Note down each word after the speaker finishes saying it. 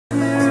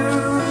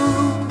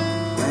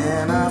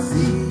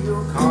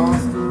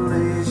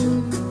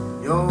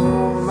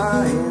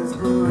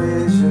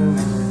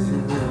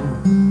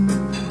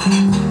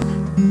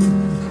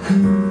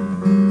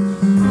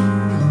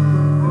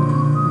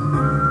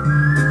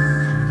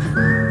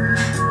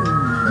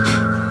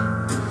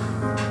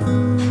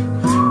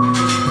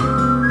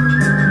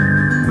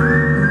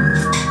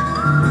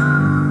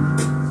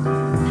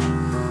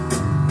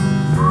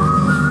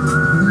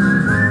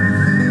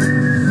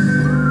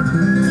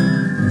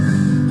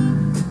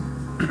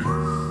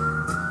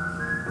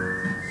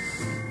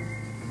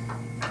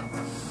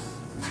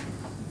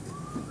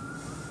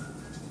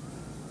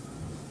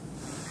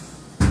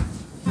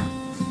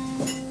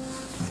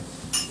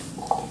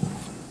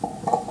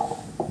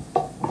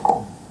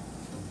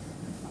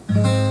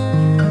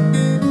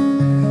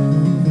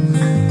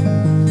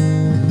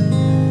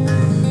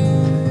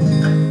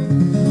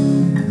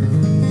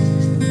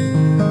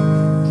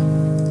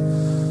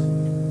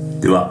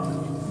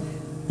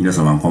皆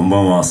様こんば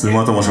んは、スー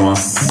マと申しま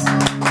す。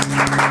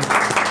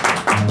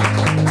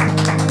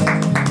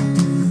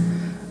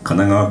神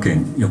奈川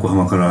県横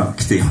浜から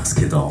来ています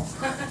けど、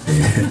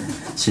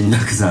新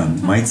楽山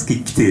毎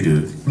月来てい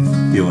る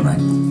ような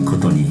こ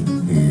とに、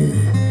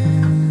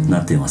な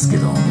っていますけ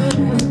ど、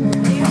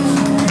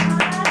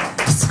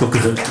しつこく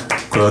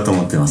来ようと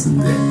思ってますん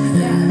で、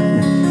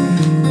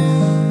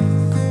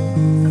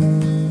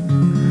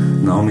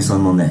直美さ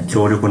んのね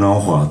強力なオ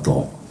ファー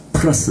と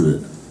プラ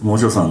スも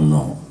じょさん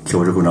の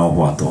強力なオ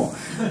ファーと、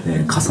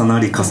重な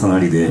り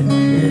で、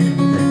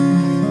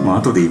まあ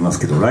後で言います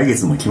けど来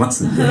月も来ま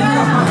すんでよ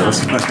ろ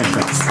しくお願いしま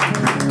す。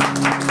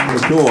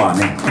今日は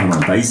ね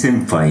大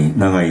先輩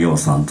永井陽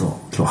さんと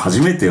今日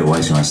初めてお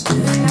会いしまして、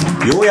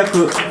ようや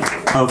く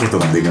会うこと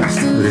ができまし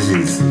た。嬉しい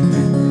です、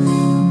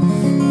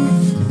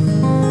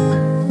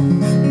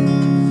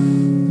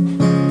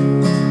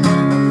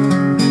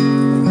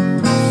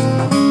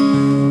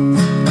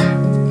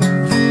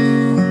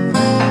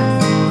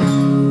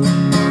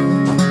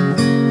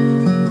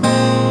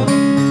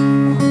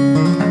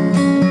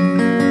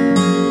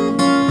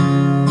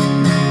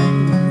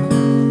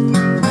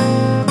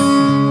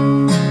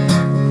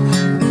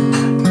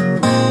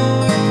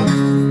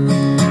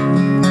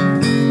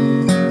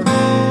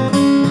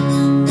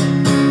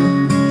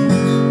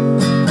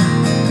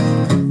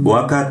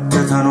分かって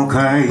たの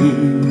かい、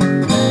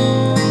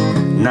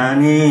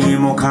何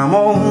もか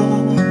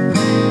も。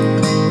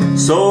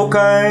そう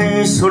か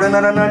い、それな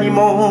ら何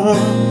も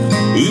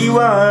言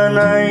わ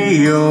な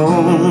いよ。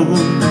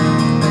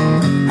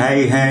は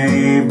いは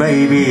い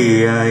ベイ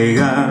ビー、愛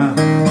が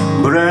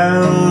ぶ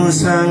ら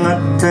下が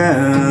って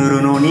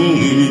るの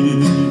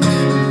に。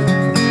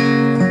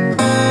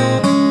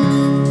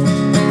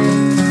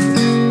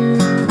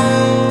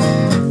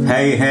は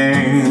いは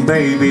い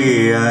ベイ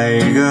ビー、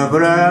愛がぶ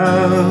ら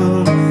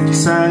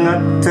下が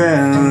って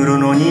る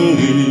の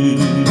に。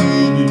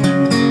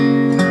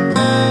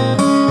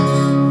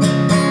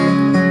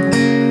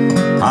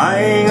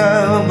愛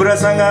がぶら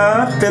下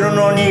がってる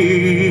の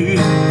に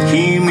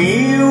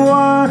君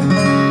は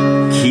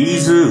気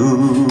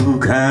づ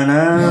か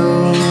な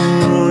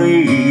い。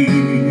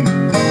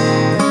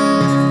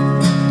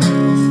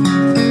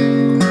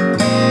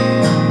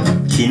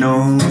昨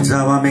日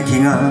ざわめき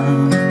が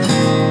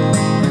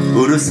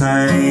うる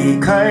さい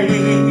かい、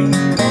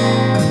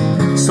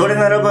それ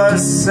ならばっ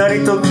さ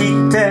りと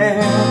切っ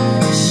て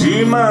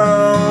し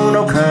まう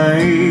のか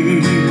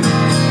い。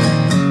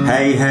は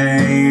いは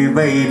い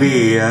ベイ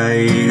ビー、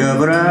愛が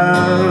ぶら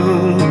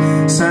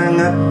下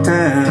がって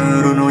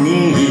るのに。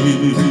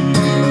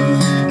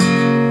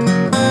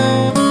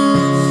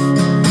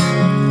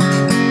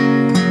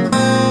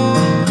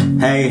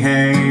はいは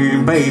い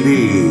ベイビ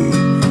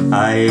ー、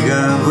愛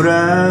がぶ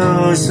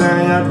ら下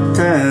がっ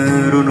て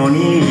るのに。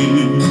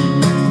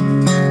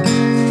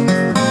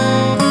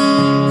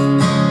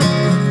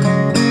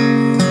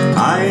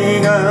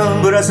愛が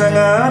ぶら下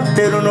がっ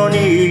てるの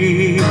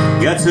に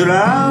奴ら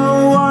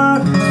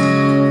は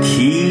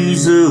気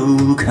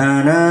づ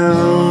かな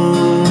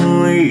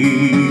い。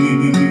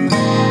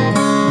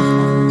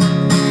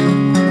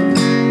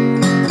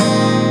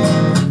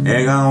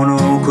笑顔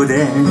の奥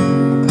で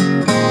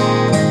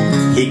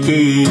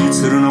息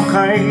するの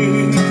かい、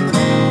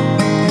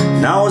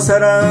なおさ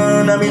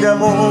ら涙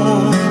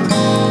も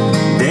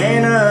出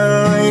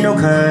ないの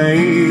か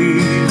い。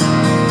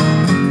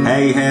は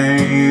いはい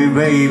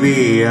ベイ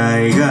ビー、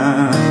愛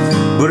が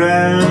ぶ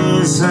ら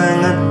下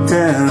がって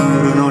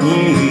るのに。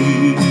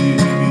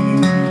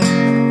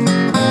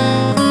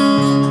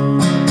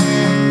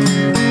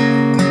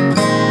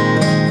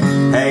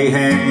はいは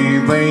い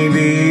ベイビ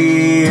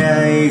ー、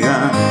愛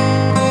が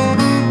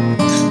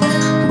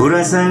ぶ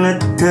ら下がっ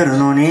てる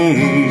のに。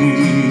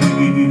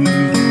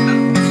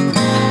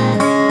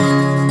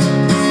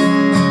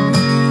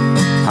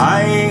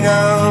愛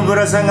がぶ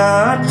ら下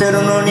がって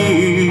るの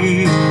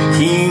に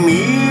君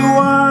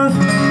は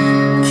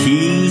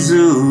気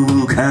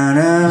づかな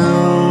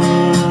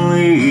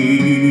い。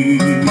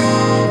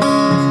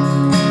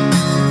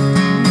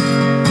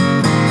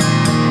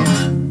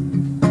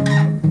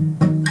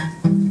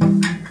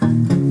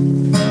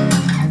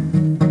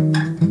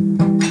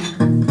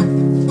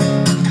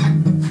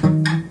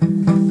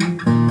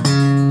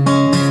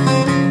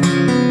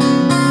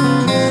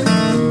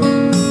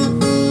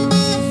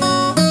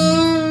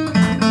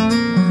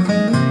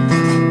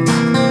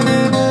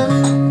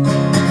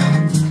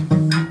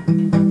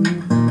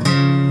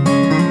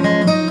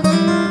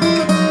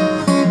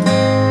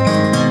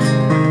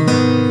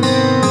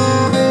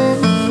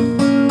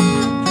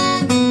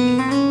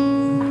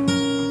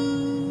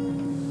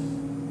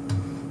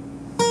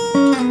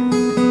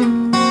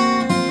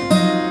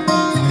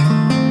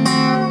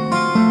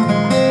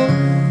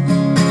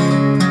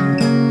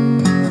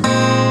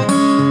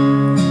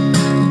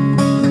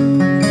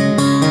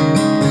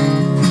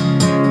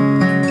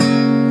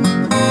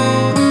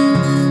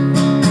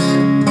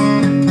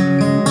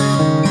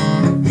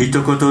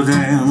一言で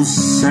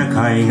世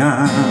界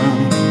が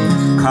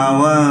変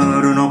わ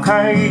るの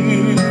かい。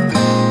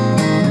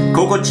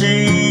心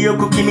地よ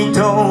く君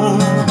と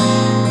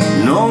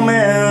飲め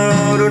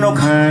るの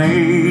かい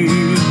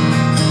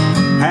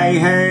Hey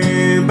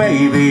hey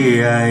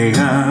baby 愛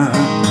が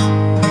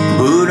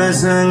ぶら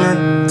下が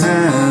って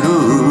る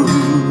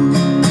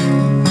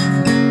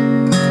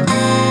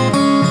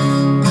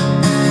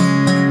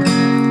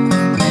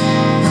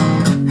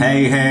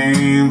Hey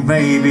hey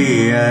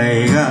baby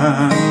愛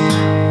が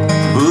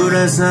ぶ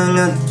ら下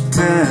がって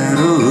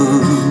る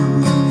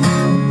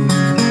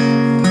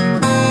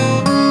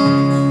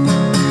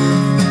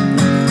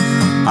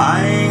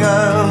愛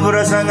がぶ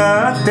ら下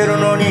がってる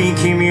のに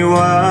君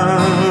は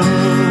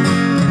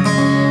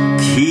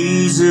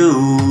気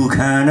づ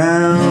か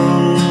な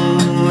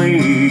い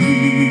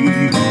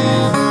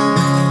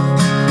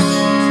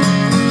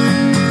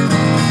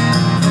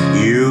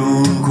言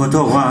うこ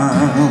とは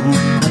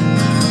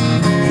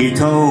一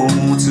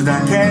つ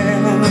だけ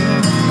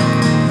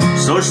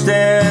そし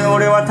て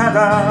俺はた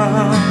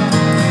だ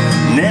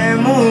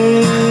眠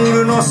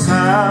るの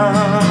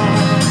さ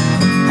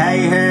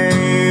Hey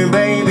hey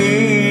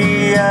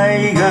baby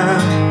愛が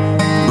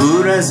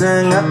ぶら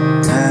下が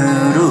って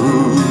る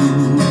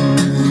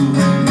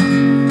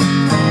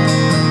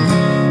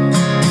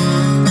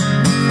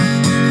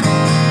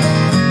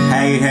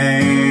Hey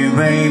hey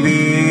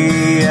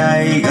baby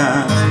愛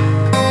が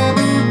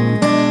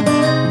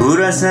ぶ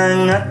ら下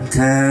がって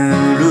る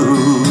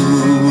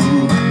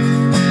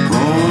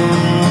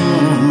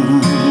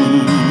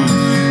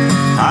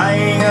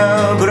愛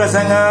がぶら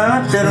下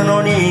がってる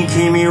のに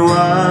君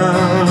は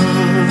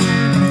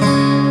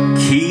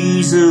気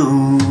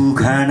づ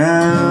か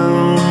な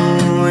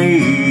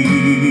い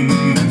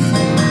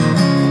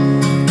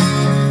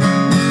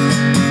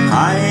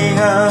愛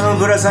が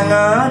ぶら下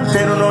がって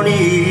るの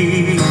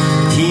に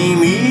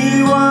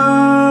君は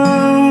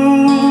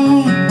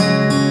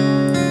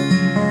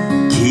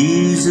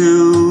気づ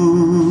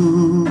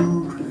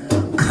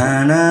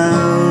かな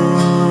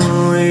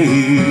い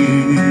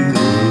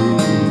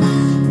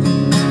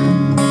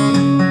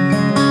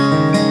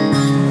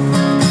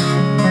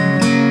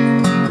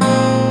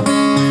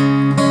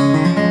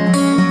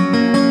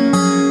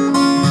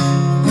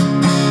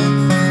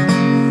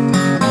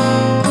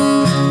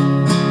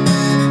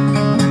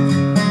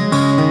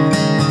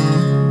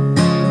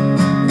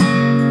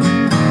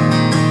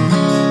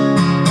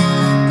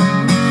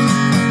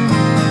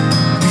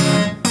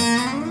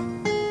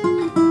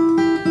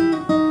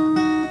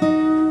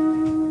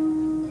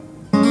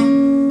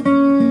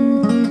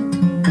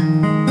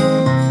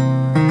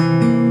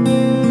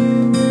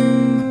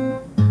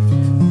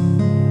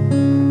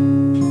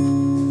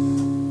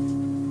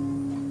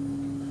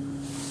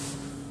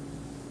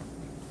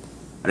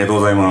ありがとう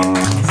ございます。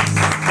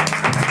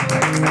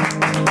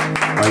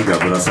愛が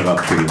ぶら下が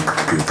ってるって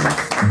いう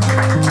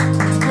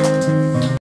か